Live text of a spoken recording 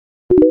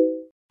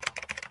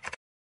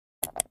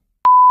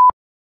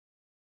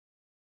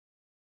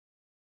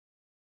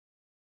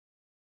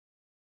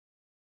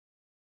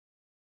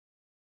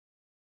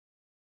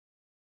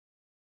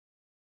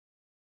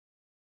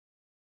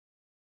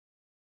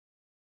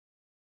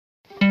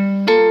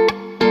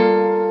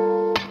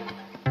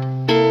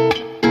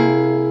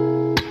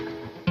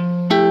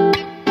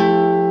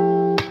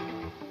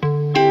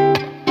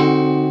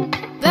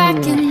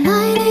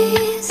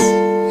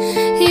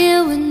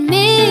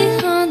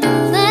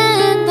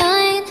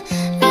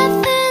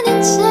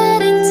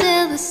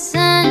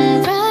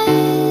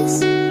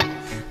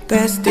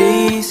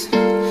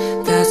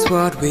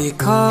what we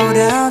called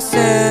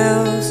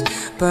ourselves,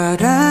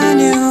 but I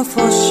knew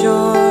for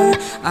sure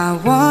I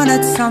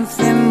wanted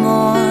something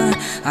more.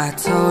 I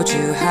told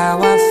you how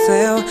I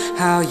felt,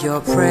 how your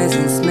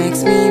presence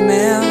makes me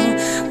melt.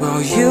 Well,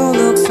 you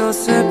look so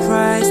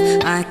surprised,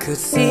 I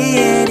could see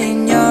it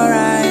in your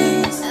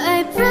eyes.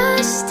 I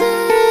brushed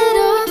it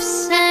off,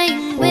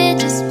 saying we're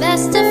just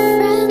best of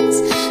friends.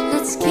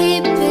 Let's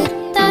keep it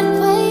that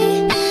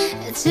way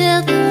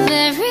till the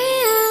very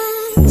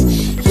end.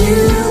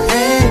 You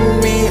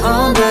and me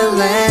on the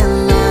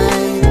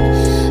landline.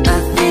 I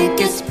think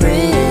it's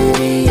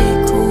pretty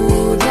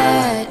cool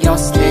that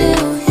you're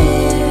still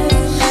here.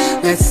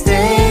 Let's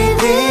stay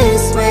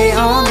this way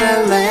on the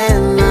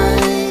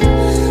landline,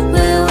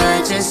 where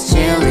we're just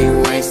chilling,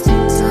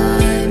 wasting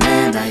time,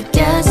 and I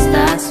guess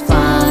that's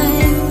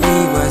fine. We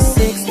were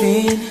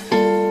 16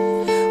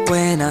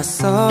 when I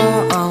saw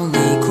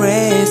only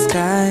gray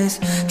skies,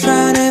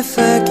 trying to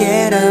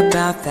forget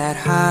about that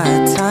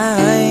hard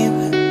time.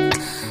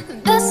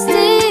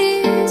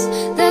 Besties,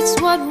 that's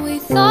what we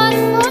thought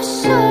for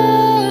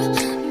sure,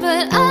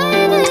 but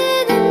I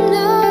didn't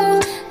know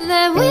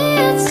that we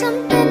had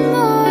something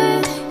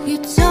more. You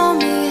told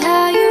me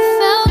how you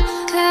felt,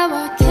 how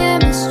our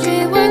chemistry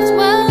worked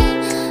well,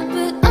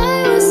 but I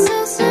was so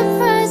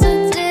surprised I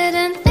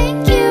didn't think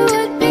you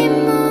would be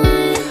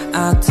mine. I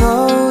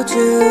told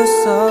you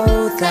so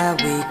that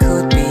we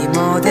could be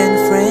more than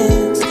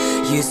friends.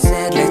 You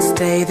said let's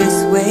stay this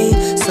way,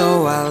 so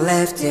I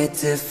left it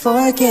to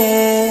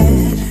forget.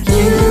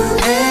 You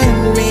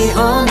and me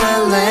on the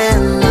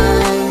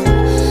landline.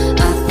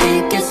 I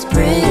think it's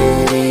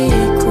pretty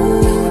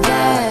cool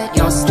that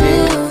you're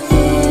still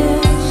here.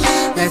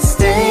 Let's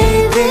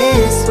stay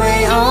this way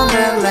on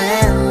the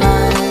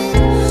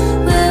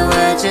landline, where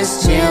we're just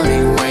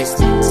chilling,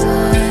 wasting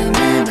time,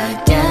 and I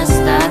guess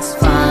that's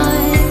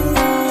fine.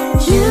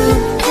 You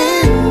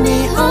and me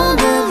on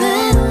the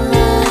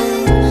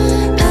landline.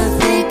 I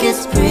think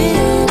it's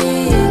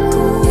pretty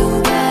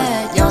cool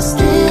that you're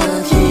still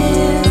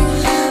here.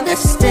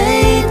 Let's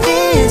stay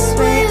this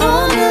way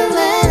on the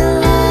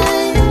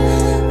landline,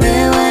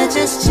 where we're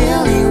just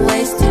chilling,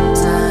 wasting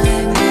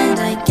time, and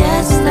I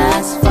guess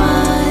that's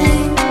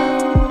fine.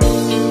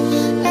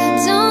 I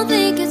don't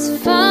think it's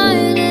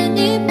fine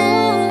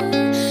anymore,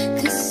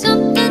 'cause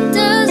something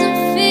doesn't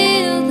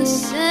feel the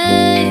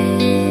same.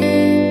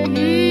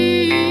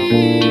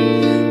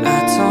 I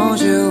told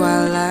you I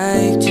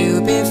liked you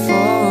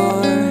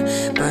before,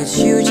 but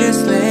you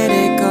just let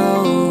it go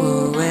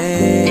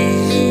away.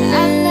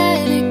 I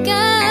let it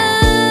go.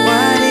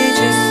 Why did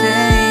you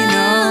say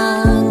no?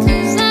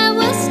 'Cause I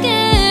was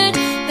scared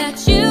that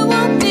you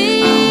won't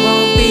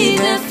be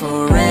there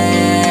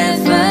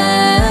forever.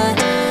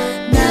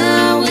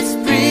 Now it's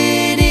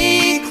pretty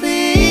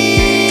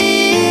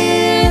clear.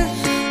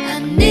 I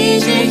need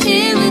you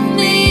here with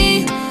me,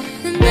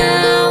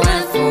 now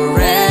and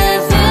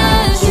forever.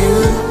 You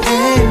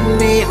and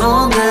me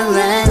on the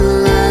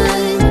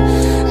landline.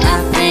 I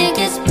think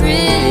it's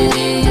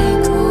pretty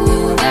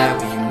cool that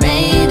we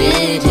made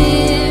it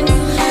here.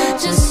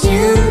 Just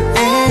you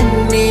and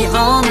me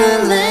on the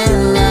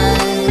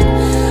landline.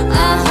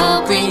 I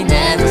hope we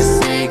never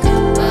say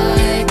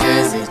goodbye,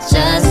 'cause it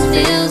just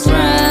feels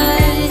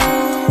right.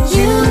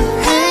 You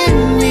and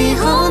me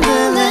on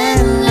the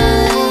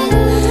landline.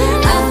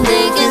 I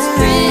think it's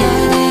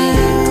pretty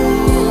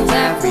cool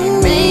that we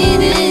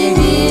made it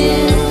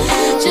here.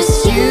 Just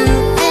you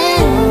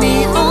and me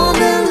on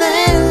the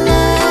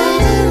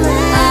landline.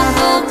 I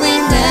hope we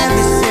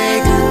never say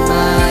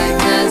goodbye,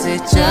 'cause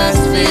it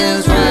just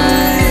feels right.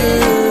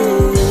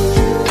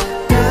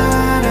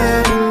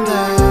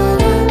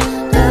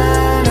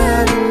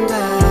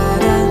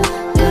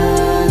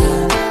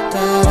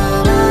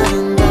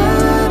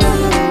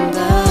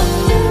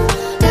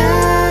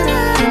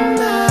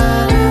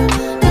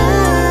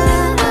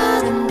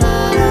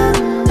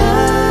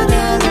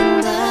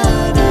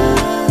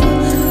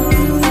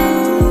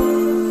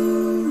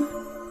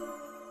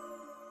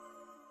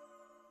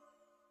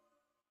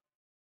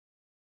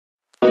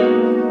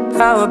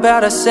 How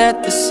about I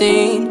set the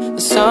scene?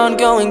 The sun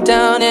going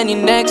down and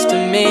you're next to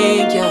me,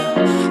 yeah.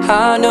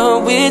 I know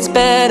it's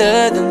better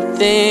than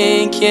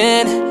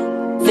thinking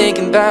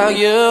about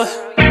you.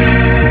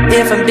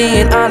 If I'm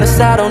being honest,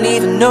 I don't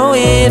even know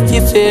if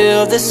you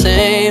feel the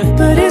same.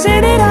 But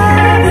isn't it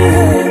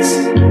obvious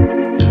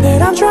that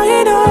I'm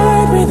trying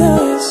hard with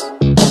us?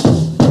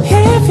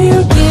 If you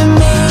give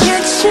me a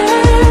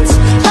chance,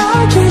 I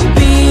can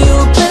be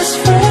your best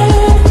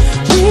friend.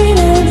 We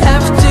don't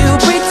have to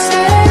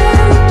pretend.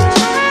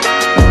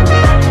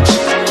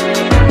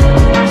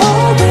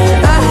 All that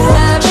I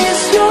have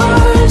is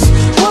yours.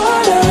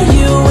 What are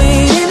you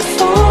waiting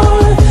for?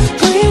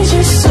 Please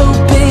just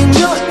open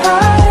your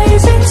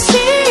eyes and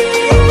see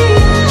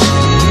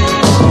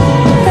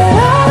that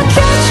I'll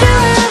catch you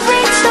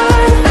every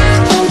time,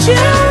 hold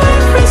you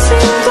every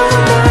single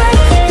night.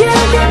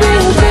 Yeah, give me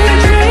a big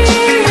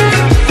dream.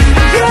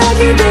 Yeah,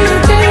 give me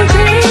a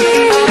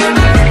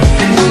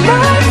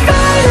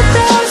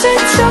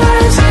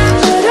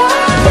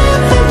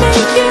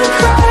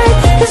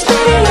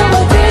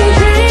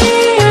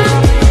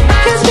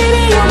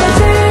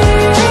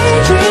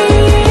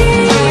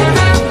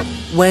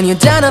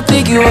I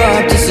pick you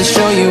up just to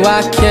show you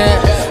I care.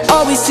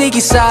 Always take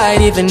your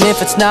side even if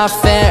it's not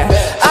fair.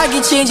 I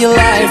can change your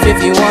life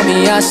if you want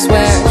me, I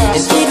swear.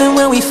 And even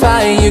when we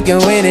fight, you can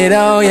win it,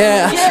 oh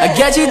yeah. I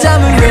got you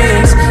diamond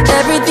rings,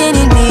 everything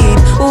you need,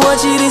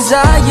 what you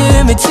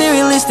desire,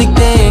 materialistic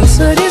things.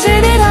 But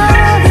isn't it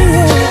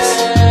obvious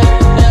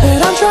that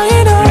I'm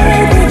trying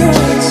hard for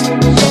this?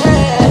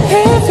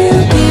 If you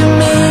give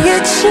me a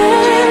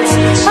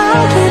chance,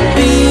 I can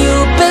be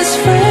your best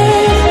friend.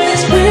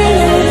 We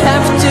don't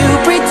have to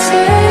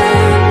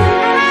pretend.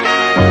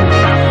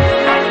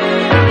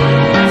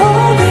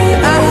 All that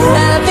I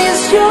have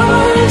is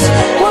yours.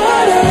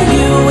 What are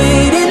you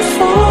waiting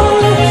for?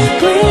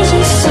 Please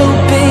just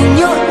open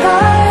your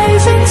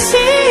eyes and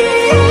see.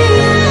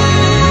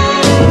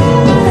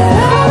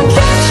 I'll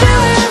catch you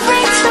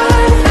every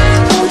time,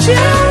 hold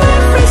you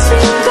every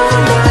single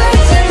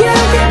night. Yeah,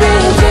 I can be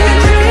your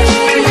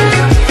daydream.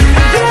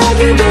 Yeah, I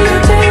can be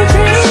your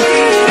daydream.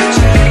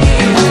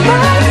 I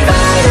might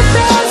fight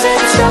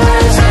 1,000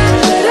 times,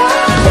 but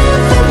I'll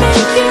never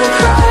make you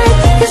cry.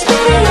 'Cause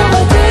baby, you're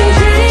my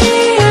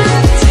daydream.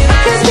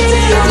 'Cause baby,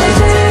 you're my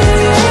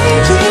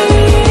daydream.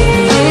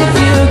 If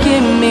you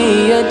give me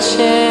a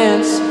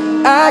chance,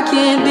 I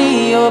can be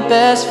your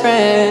best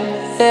friend.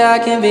 Yeah, I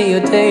can be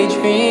your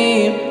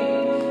daydream.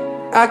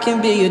 I can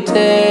be your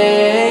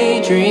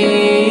daydream.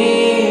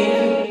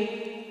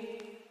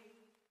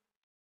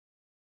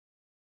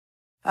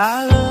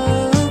 I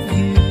love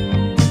you,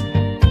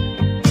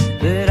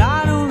 but I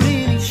don't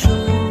really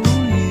show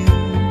you.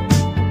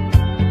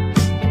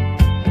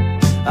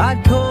 I'd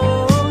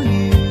call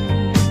you,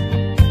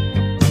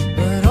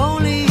 but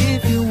only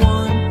if you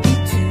want me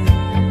to.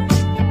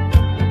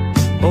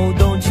 Oh,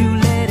 don't you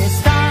let it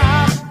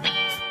stop.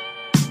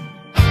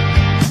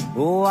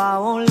 Oh, I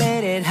won't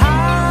let it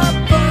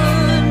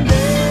happen,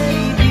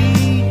 baby.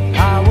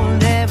 I will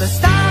never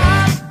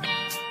stop,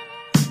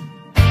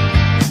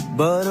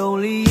 but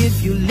only if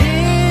you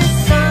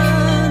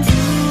listen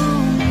to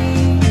me.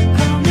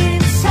 Come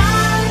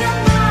inside of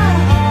my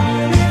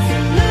heart if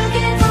you're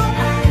looking for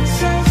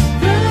answers.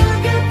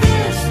 Look at the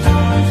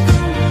stars, go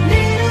a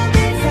little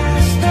bit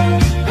faster.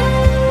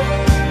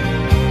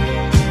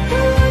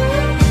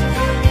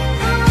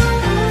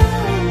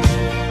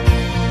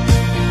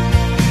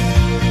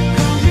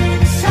 Come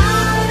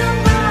inside of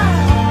my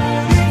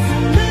heart if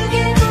you're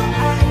looking for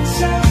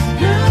answers.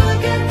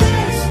 Look at the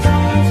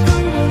stars, go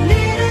a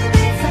little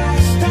bit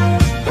faster.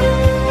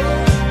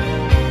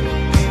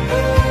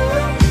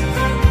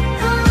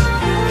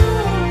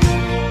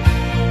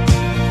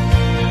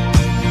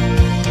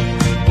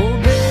 Oh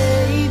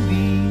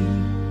baby,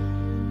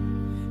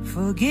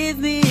 forgive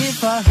me if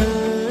I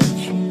hurt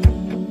you.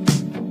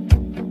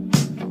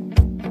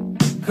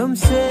 Come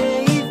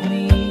save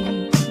me,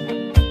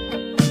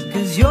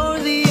 'cause you're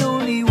the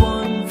only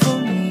one for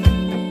me.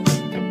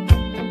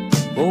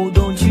 Oh,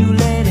 don't you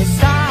let it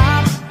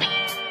stop.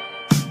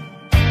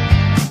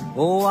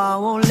 Oh, I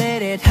won't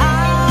let it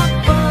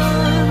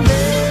happen,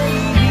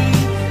 baby.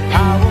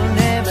 I will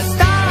never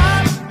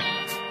stop,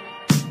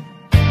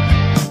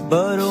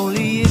 but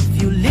only if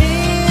you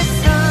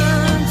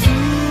listen to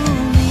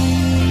me.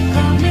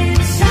 Come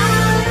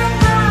inside of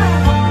my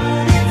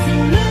heart if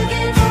you're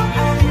looking for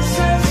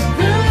answers.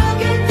 Look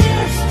at the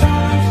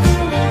stars, go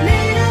a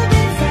little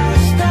bit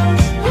faster.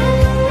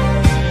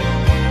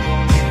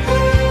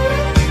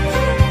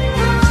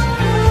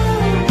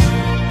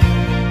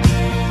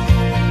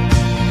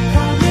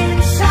 Come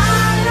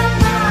inside of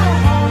my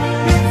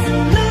heart if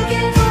you're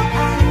looking for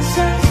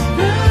answers.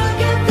 Look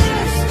at the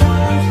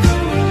stars, go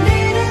a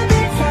little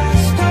bit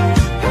faster.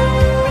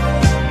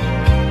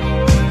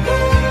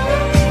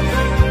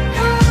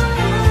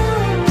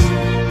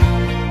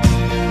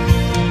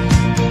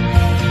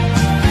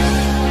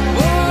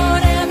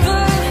 Whatever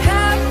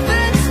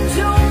happens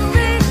to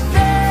me,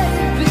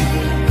 baby,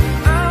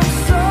 I'm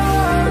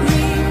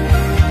sorry.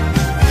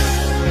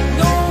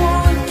 No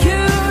one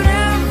could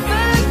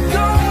ever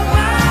go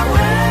my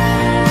way.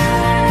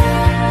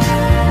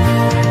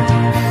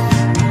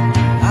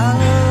 I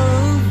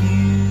love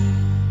you,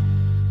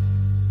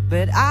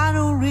 but I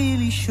don't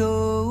really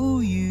show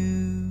you.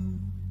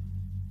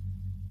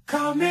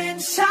 Come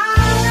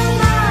inside of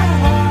my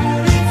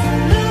heart if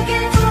you're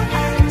looking for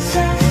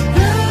answers.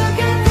 Look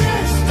at the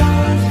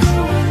stars, go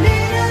a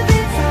little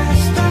bit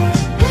faster.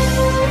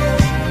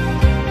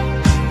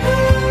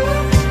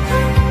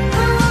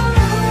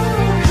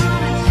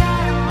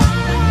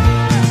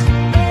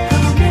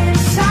 Come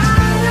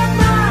inside of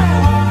my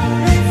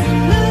heart if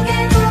you're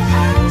looking for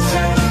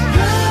answers.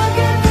 Look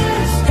at the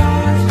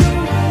stars, go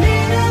a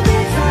little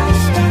bit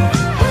faster.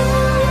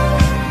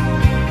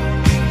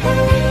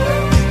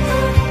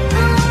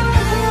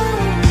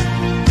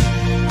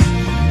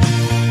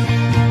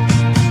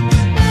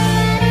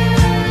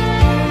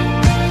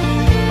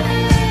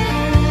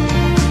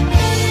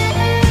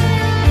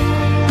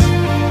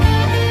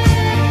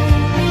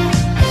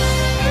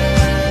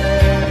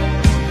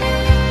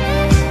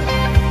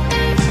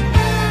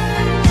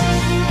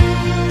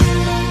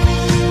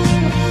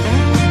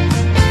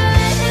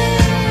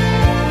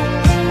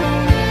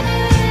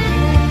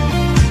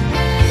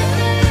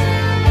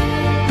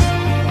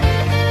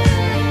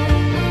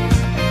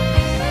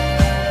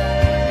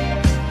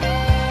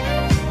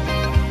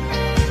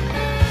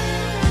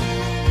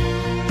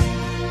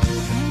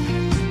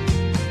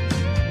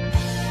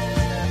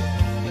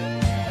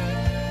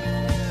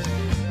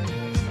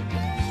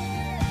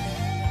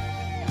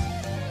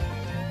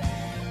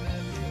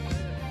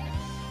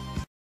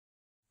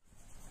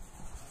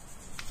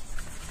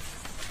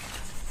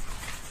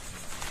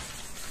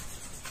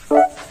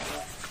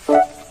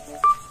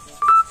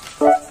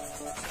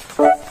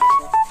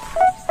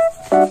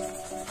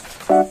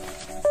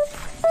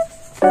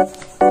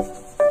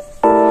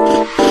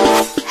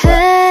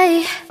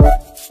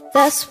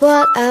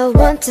 what I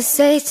want to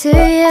say to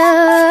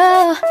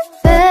you,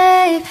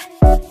 babe.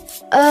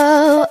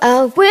 Oh,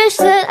 I wish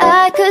that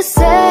I could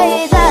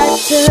say that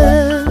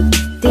too.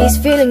 These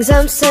feelings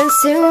I'm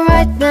sensing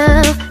right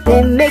now,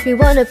 they make me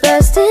wanna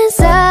burst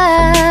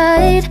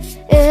inside.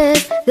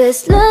 Is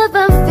this love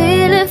I'm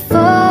feeling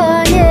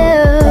for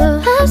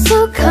you? I'm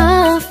so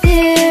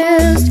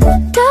confused,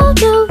 don't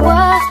know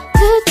what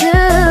to do.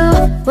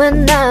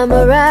 When I'm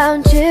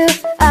around you,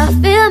 I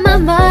feel my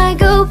mind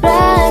go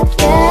blank,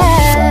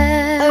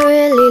 yeah. I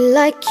really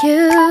like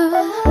you,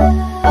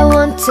 I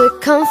want to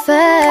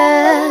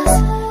confess,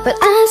 but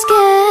I'm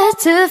scared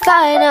to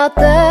find out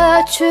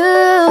the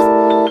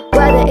truth,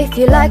 whether if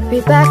you like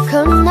me back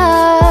or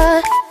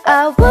not.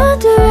 I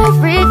wonder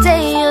every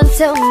day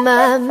until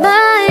my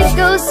mind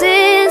goes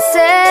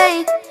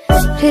insane.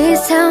 Please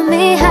tell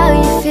me how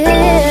you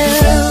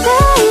feel,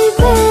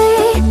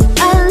 baby.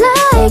 I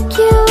like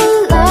you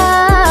a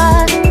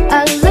lot.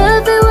 I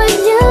love it when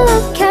you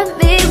look at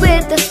me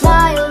with a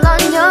smile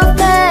on your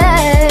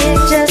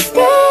face. Just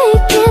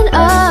thinking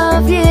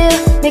of you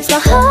makes my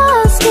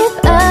heart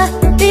skip a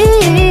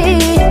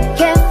beat.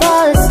 Can't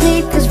fall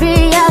asleep 'cause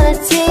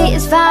reality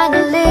is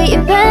finally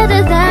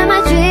better than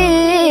my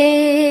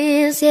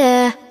dreams,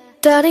 yeah.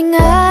 Darting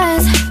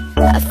eyes,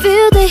 I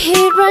feel the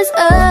heat rise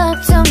up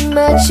to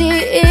my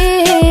cheeks.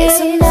 It's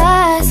so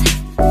nice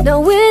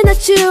knowing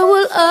that you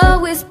will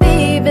always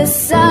be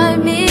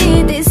beside me.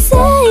 They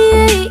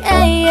say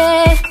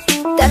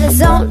that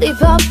it's only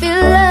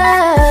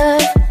popular,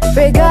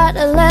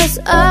 regardless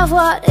of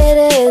what it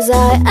is.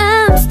 I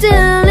am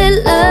still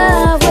in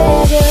love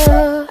with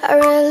you. I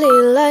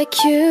really like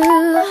you,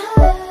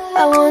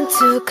 I want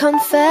to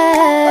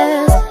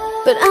confess,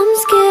 but I'm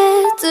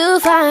scared to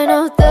find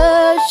out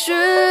the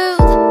truth,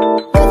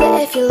 whether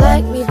if you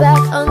like me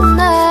back or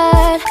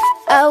not.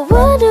 I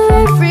wonder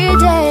every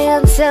day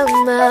until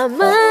my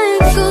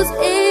mind goes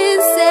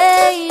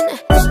insane.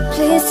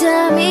 Please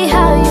tell me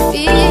how you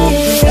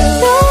feel,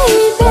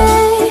 baby.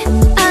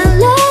 I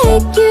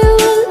like you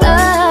a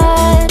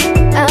lot.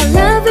 I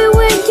love it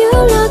when you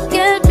look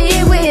at me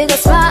with a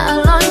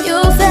smile on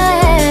your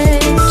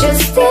face.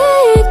 Just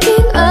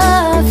thinking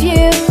of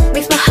you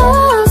makes my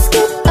heart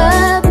skip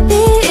a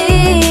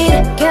beat.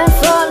 Can't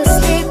fall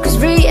asleep 'cause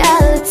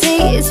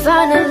reality is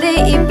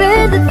finally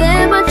better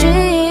than my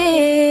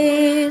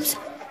dreams.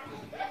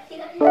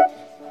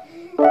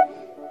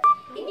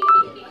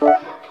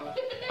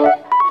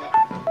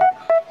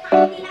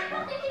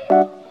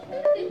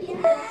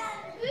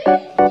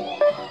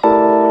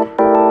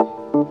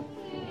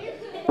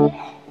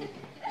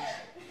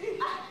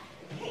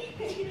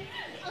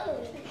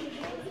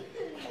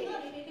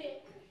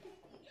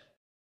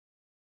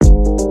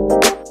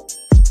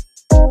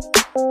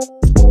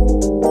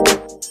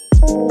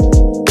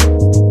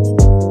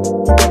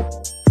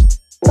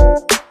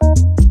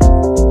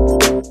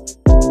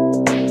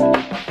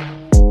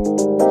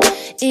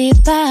 이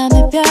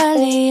밤에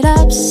별일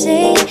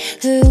없이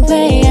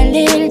후회할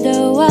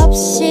일도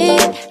없이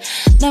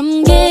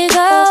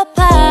넘기고파.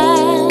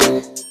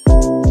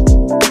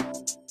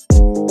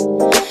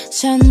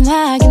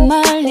 전화기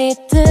멀리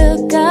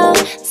뜨고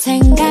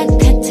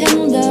생각할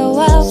틈도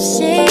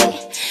없이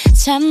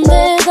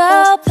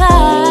잠들고파.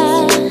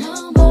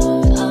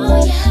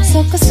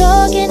 섞어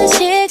속이는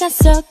시간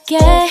속에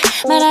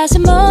말하지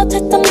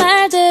못했던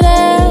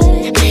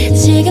말들을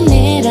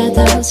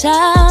지금이라도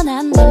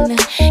전한다면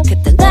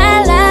그땐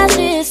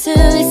달라질 수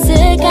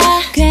있을까.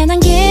 괜한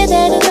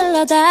기대를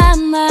눌러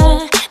담아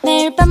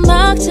매일 밤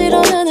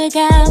억지로 눈을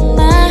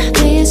감아.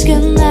 Please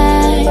good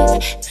night,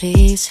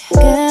 please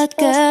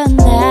good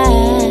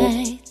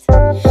night.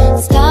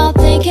 Stop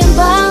thinking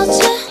about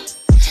you,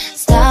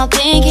 stop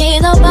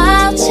thinking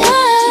about you.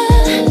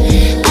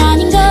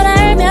 아닌 걸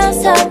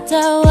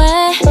알면서도 왜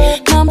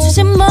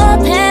멈추지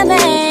못해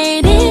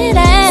매일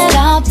이래.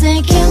 Stop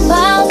thinking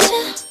about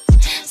you,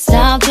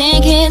 stop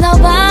thinking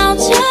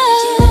about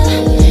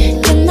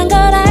you. 끝난 걸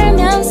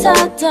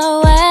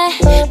알면서도 왜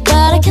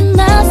But I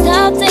cannot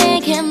stop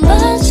thinking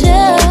about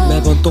you.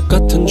 매번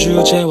똑같은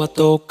주제와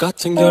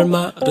똑같은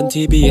결말은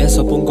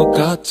TV에서 본 것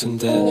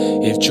같은데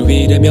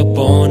일주일에 몇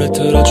번을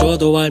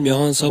틀어줘도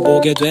알면서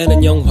보게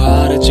되는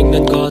영화를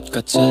찍는 것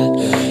같아.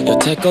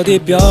 여태껏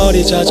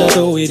이별이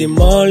잦아도 이리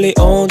멀리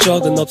온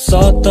적은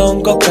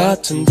없었던 것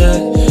같은데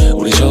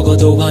우리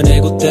적어도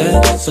화내고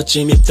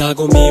뗐었지.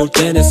 밉다고 미울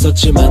땐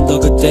했었지만 더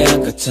그때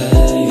안 같아.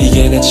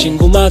 이게 내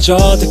친구마저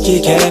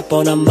듣기게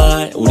뻔한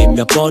말 우린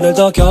몇 번을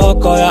더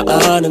겪어야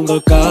아는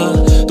걸까.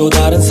 또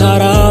다른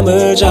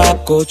사람을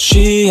잡고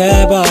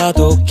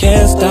취해봐도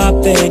Can't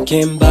stop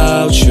thinking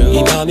about you.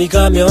 이 밤이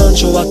가면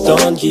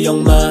좋았던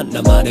기억만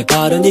나만의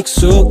발은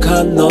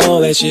익숙한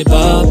너의 집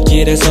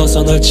앞길에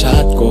서서 널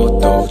찾고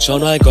또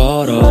전화를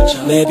걸어.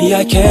 Maybe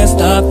I can't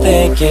stop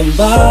thinking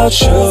about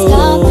you.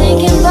 Stop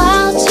thinking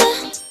about you,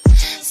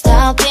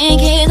 stop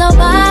thinking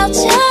about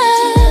you.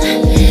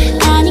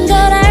 아닌 걸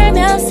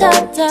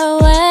알면서도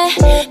왜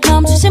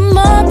멈추지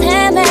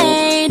못해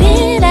매일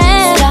이래.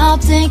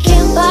 Stop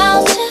thinking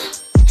about you,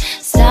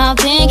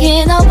 stop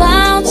thinking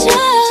about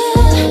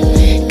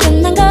you.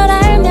 끝난 걸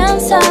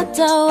알면서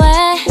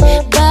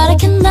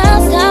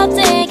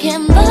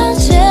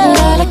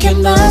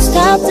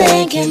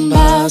thinking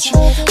about you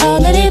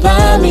오늘이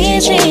밤이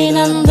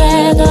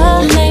지난데도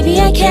Maybe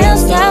I can't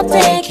stop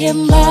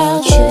thinking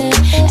about you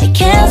I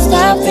can't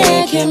stop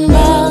thinking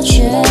about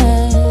you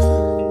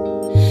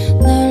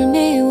널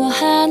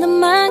미워하는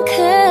만큼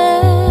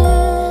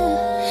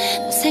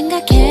너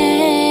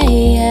생각해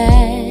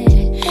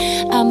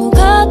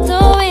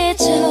아무것도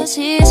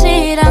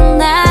잊혀지질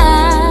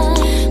않아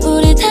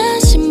우리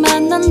다시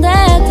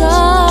만난대도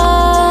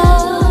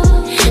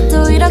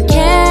또 이렇게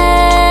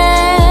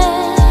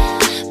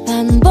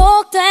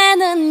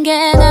반복되는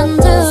게 난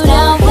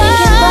두려워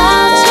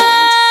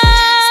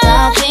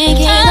Stop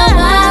thinking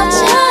about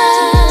you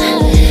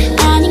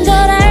아닌 걸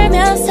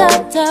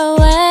알면서도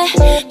왜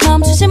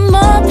멈추지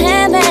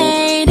못해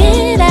매일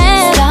이래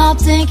Stop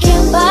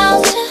thinking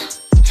about you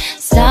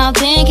Stop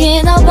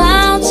thinking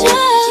about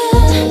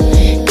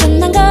you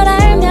끝난 걸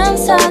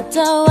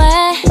알면서도 왜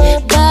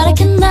But I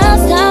cannot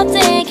stop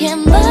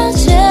thinking about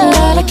you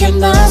But I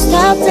cannot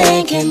stop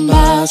thinking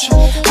about you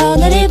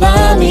오늘이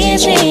밤이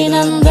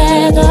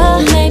지난데도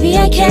Maybe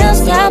I can't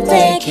stop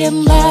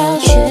thinking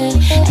about you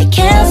I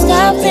can't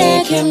stop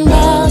thinking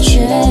about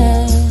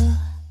you